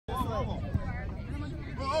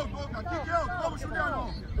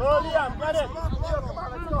Go, Liam, get it.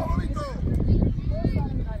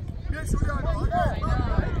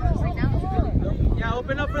 Yeah,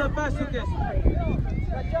 open up for the pass, Lucas.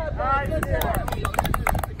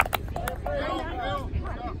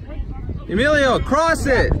 Emilio, cross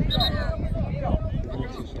it.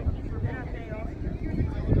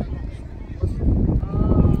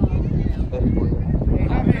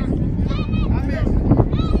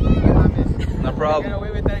 No problem.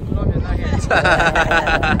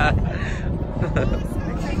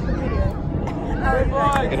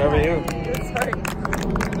 Get over you.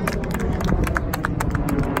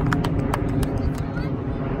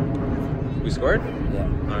 We scored? Yeah.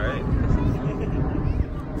 All right.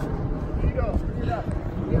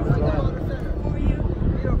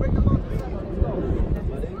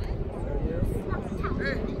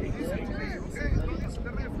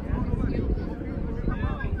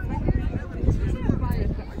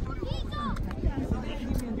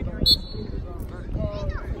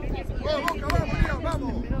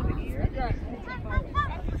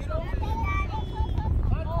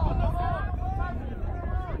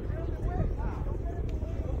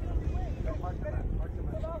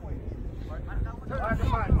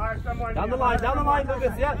 Down the line,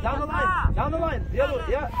 Lucas, yeah, down the line, the other,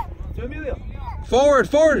 yeah, to Emilio. Forward.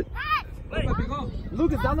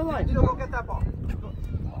 Lucas, down the line. Go get that ball.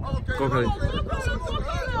 Go, Kelly.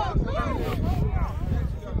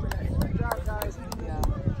 Good job, guys.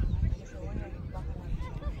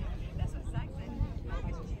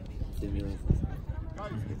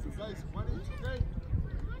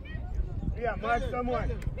 Yeah, mark someone.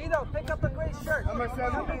 Vito, pick up the gray shirt. I'm going to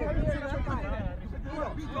send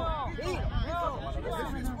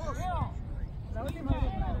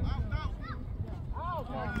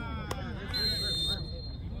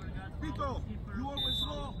Vito, you always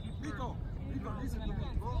know. Vito, listen to me,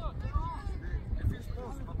 bro. If it's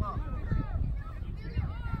supposed, Papa.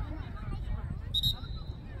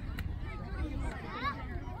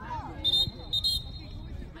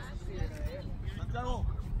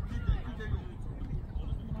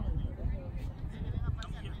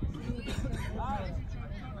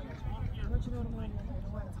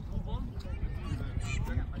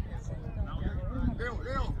 Santiago,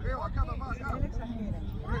 Leo, acá, papá, acá.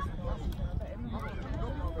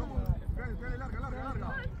 Larga.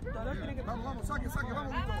 Vamos, saque,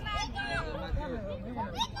 vamos,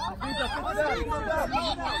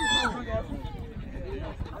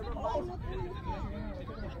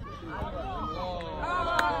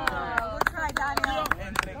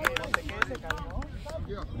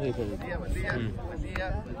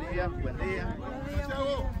 Buen día.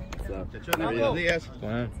 Buenos días.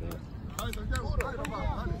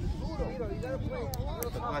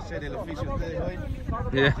 ¿Tocó hacer el oficio ustedes hoy?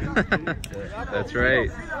 Yeah, that's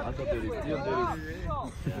right. He's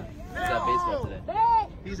at baseball today.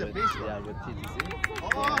 He's a baseball. Yeah, with TTC.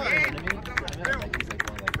 Oh,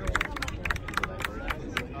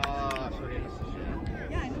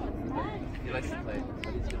 He likes to play,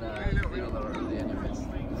 but he's gonna be a little early anyways. He's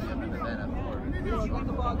gonna be there at 4.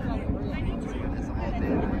 It's a whole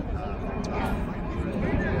day.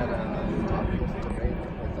 We had a topic today.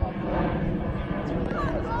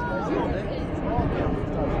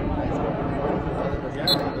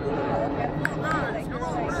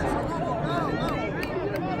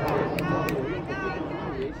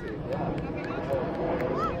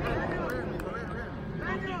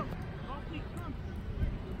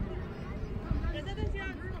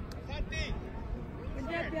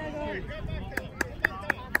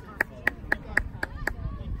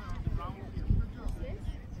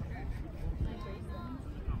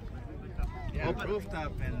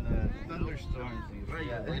 Rooftop and thunderstorms.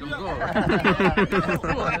 Yeah, they don't go. There's a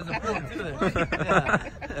pool too there.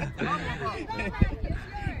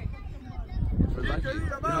 For lucky,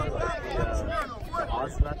 the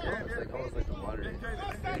odds not there, it's like almost like the lottery.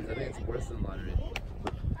 I think it's worse than lottery.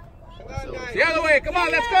 The other way, come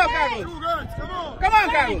on, let's go, Carlos. Come on,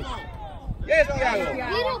 Carlos. Yes,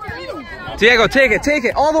 Thiago. Diego, take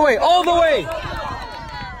it, all the way.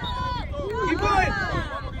 Keep going.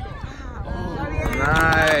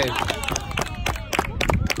 Nice.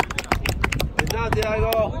 Good job,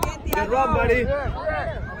 Thiago. Good run, buddy.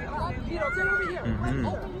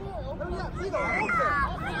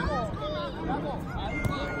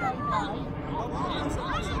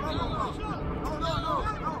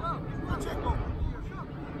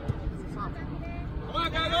 Come on,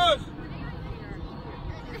 Carlos.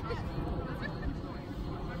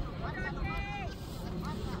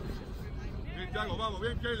 Thiago, vamos,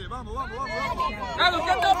 bien, Kelly, vamos. Carlos,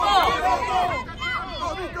 get the ball.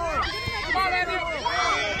 Vamos, Víctor. Come on, Andy.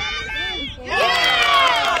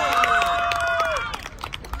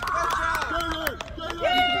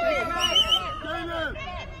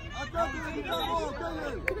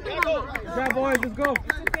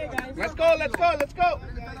 Let's go, let's go, let's go.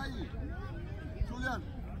 Julian.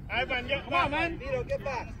 Ivan, get Come on, man. Vito, get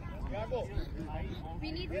back. Go.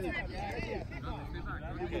 We need to Turn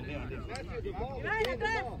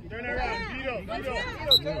around, Vito, turn around.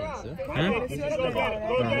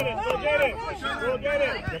 Go get it.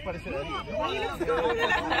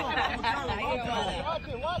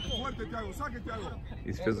 Fuerte, Thiago. Saque, Thiago.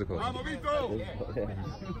 He's physical. Vamos, Vito.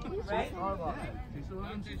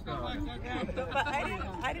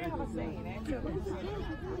 I didn't have a say in it. I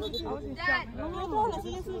was in shock.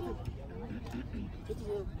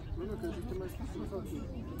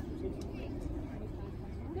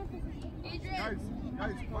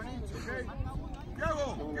 Guys, one inch, okay?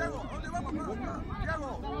 Thiago, ¿dónde vamos?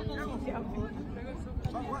 Thiago.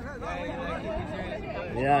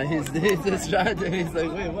 Yeah, he's distracted. He's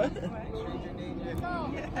like, wait, what?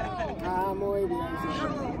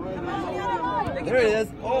 There he is.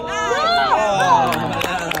 Oh!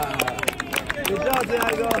 Good job,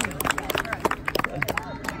 Thiago.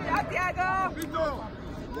 Vito.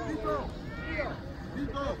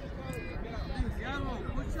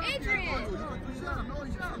 Adrian!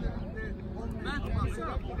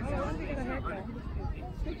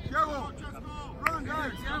 Thiago, run,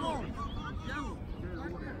 guys. Thiago.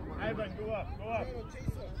 Ivan, go up.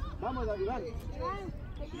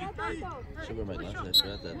 Should wear my glasses. I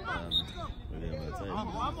forgot that. Maybe I'm outside.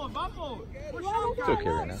 It's okay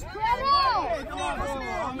right now.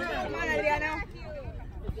 Come on, Adriano.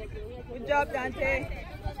 Good job, Dante.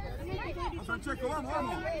 Checo,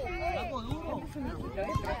 vamos.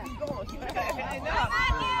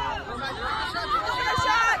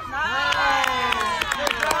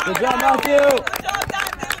 Good job, Matthew. Good job,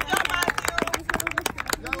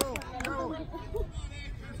 Dante.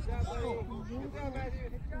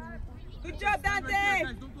 Good job, Dante.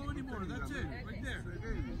 Don't go anymore. That's it. Right there.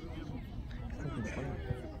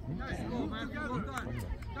 Guys, go, man.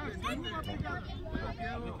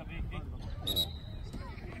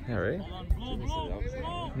 Yeah, right?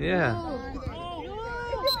 Yeah.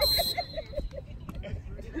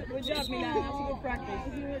 Good job, Milan. That's a good practice.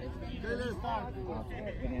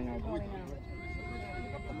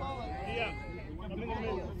 Yeah, come in the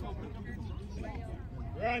middle.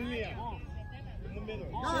 Run, Mia. In the middle.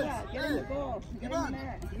 Guys, Get in the ball. Get in Ivan.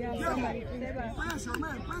 there. Yeah, somebody. Seba. Pressure,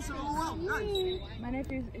 man. Pressure all out, guys. My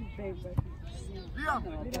nephew is big, but Liam.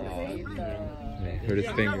 Yeah, hurt his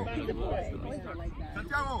finger.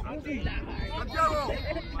 Santiago. I told you.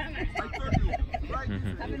 Right?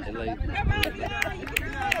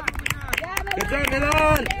 Good job,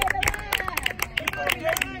 Milan.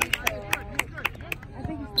 I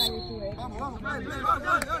think he's tired too. Vamos, play.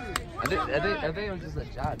 I think it was just a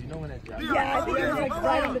jab. You know when it jabs? Yeah, I think it was like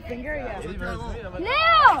right on the finger. Yeah.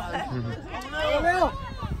 Leo!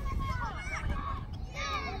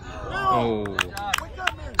 Oh.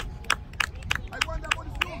 I want that one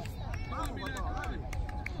is yours.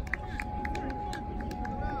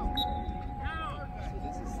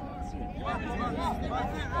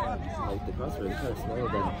 Like the crossroad is kind of smaller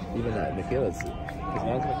than even that Michaela's.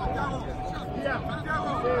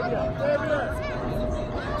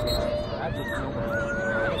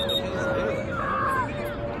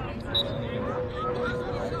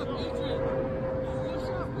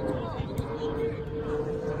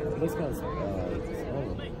 This guy's small.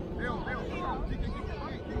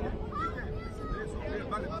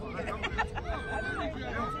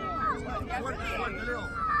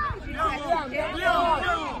 Leo, get him!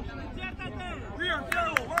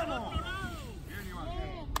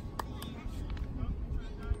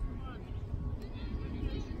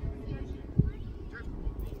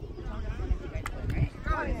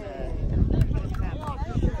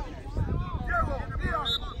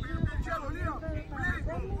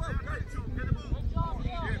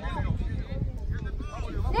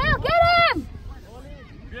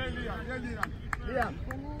 Liam,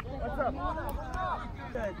 what's up?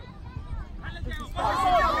 Good.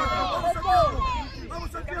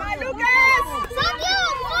 Come on, Lucas! Sergio,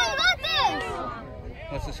 boy, got this!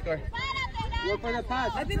 What's the score? I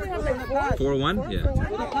think we have like 4-1? Yeah.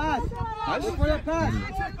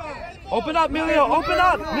 Open up, Emilio. Open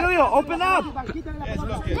up. Emilio, open up.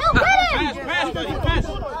 Leo, get him! Pass, buddy, pass.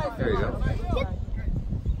 There you go.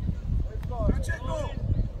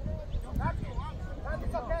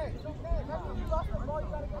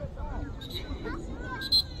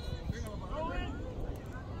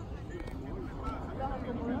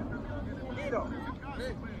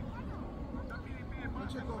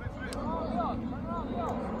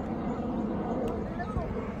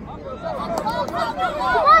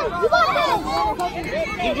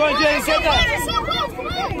 Keep going, James. Get that.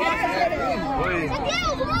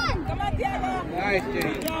 Come on! Nice,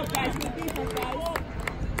 Jaden. Good job, guys. Good defense, guys.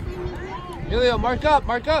 Emilio, mark up,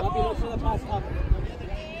 mark up. It's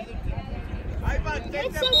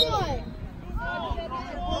so good.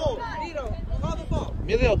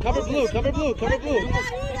 Emilio, cover blue, cover blue, cover blue.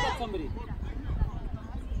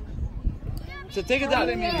 So take it down.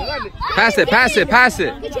 Pass it, pass it, pass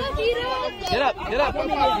it. Good job, Peter. Get up, get up.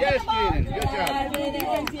 Yes, Jaden. Good job.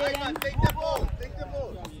 Take the ball. Take the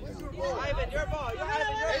ball. Ivan, your ball.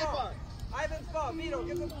 Ivan, your ball. Ivan's ball. Vito,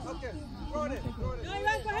 give him. Okay. Throw it in. Throw it in. They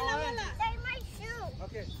might shoot.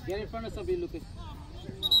 Okay. Get in front of somebody, Lucas.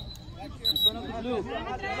 In front of the blue.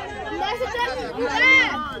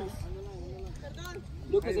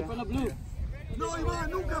 Lucas, in front of blue. No, Iván,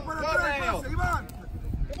 nunca para atrás. Pase, Iván.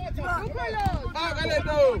 Hágale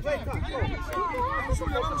tú.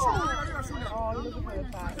 Julia, vamos, Julia. Arriba, Julia.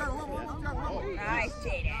 Santiago, vamos, vamos. Nice,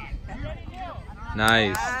 Jaden.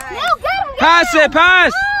 Nice. No, get him. Pass it,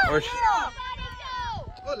 pass. Or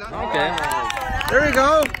Okay. there we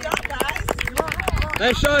go. Good job, guys.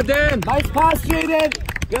 Nice shot, Dan. Nice pass, Jaden.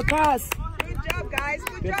 Good pass. Good job, guys.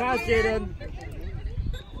 Good Good job, pass, Jaden.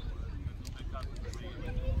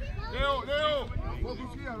 Leo, Leo.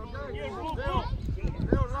 Focus here, okay? Leo.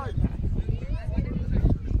 Leo, right.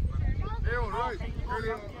 Leo, right.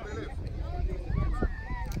 Leo, left.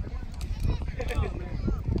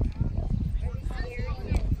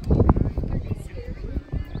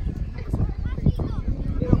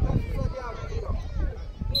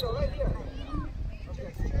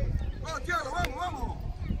 Vamos, Thiago, vamos, vamos.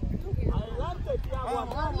 Adelante, Thiago.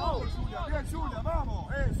 Vamos, vamos, Julia. Bien, Julia,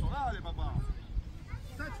 vamos. Eso, dale, papá.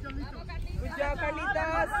 Good job,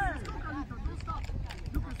 Carlitos.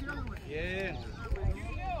 Yeah.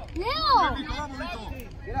 Leo. Vito, vamos, Vito.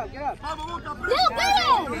 Get up, get up. Vamos, Boca, Leo, get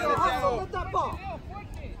him.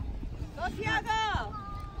 Go, Thiago.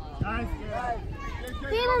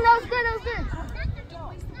 Peter, that was good.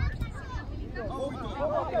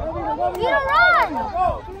 Peter, run.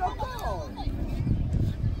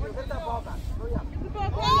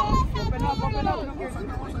 Open up, open up.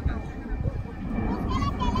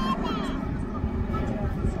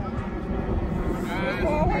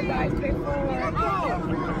 Forward, guys. Stay forward.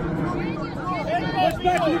 Push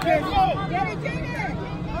back, Lucas. Get it, Jaden.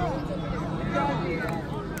 Good job, Jaden.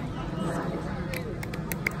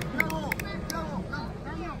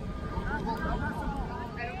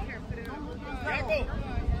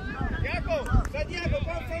 Santiago, Santiago, go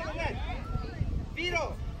in front of the net. Vito,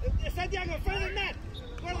 Santiago, in front of the net.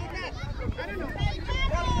 Go to the net. I don't know. Go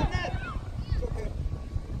to the net.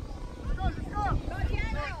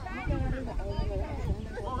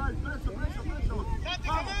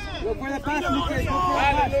 Look for the pass, Lucas. Go,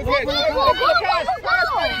 go, go, go, go.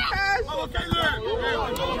 Vamos, Caleb.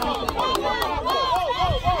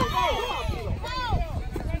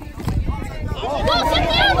 Go,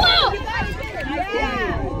 Santiago.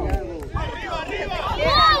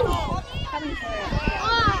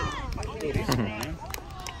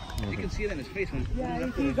 You can see it in his face when Yeah,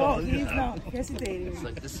 he's not hesitating. It's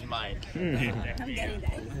like, this is mine. I'm getting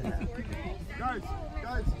that. Guys,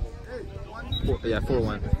 hey, Yeah,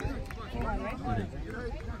 4-1.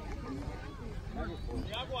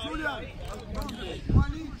 Julian,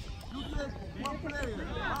 one each, you take one player.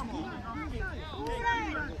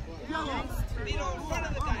 Vamos. Vito, in front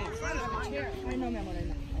of the guy, in front of the chair. I know, mi amor. I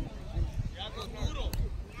know.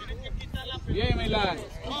 Bien, Milan.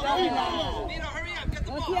 Vito, hurry up, get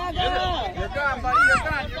the ball. Thiago. You're gone, buddy. You're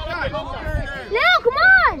gone. You're gone. Leo, come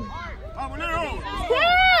on. Vamos, Leo.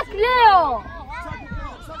 Kick, Leo.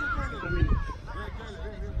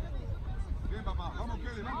 Bien, papá. Vamos,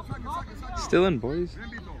 Kelly. Vamos, saque. Still in, boys. Bien,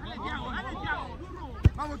 Vito.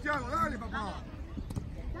 Vamos, Thiago. Dale, papá.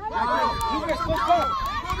 Lucas, let's go.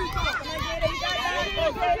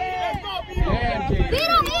 Bien, Jaden.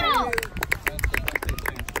 Vito, Vito.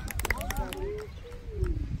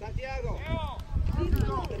 Santiago.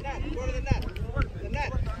 The net, go to the net. The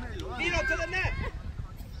net. Vito to the net.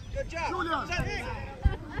 Good job. Julian.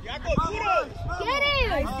 Jaco, duro. Get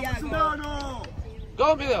him. Sudano. Go,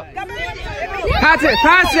 Emilio. Pass it,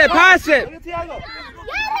 pass it, pass it. Get him,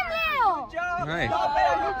 Leo. Nice.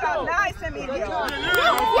 Nice, Emilio. Yeah,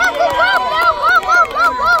 good job, Leo.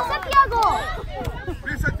 Go, Santiago.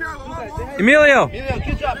 Bien, Santiago. Vamos. Emilio. Emilio,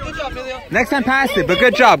 good job, Emilio. Next time pass it, but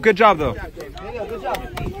good job though. Emilio, good job.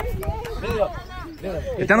 Emilio.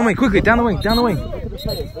 Get down the wing, quickly, down the wing. Look at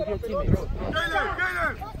your teammates.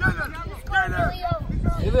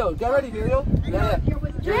 Emilio, get ready, Emilio. Yeah.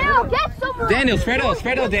 Leo, get somewhere. Daniel, spread out,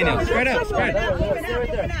 Daniel. Spread out, spread.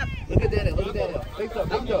 Look at Daniel, Big jump.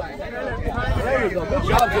 There you go. Good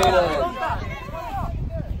job, Jaden.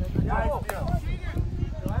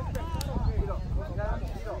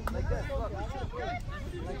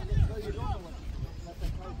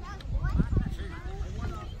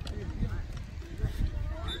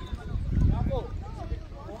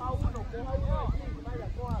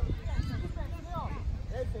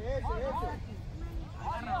 Go,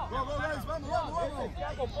 guys, vamos, vamos, vamos.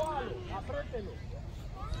 Thiago, póngalo, apriételo.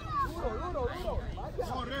 Duro, duro, duro.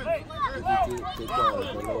 Vamos, Red.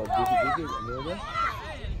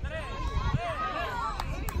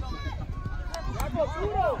 Thiago,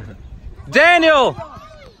 duro. Daniel!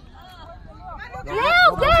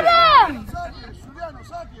 Leo, get him! Juliano,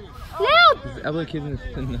 saque. Leo! His elbow kid in the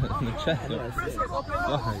chest.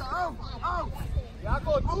 Out, out.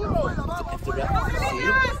 Thiago, duro.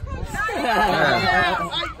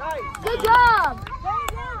 Good job!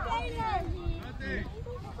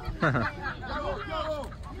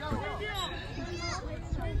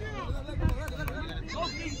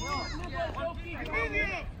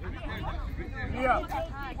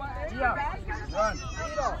 Run.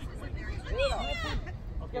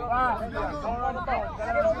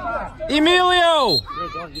 Emilio!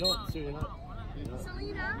 Emilio.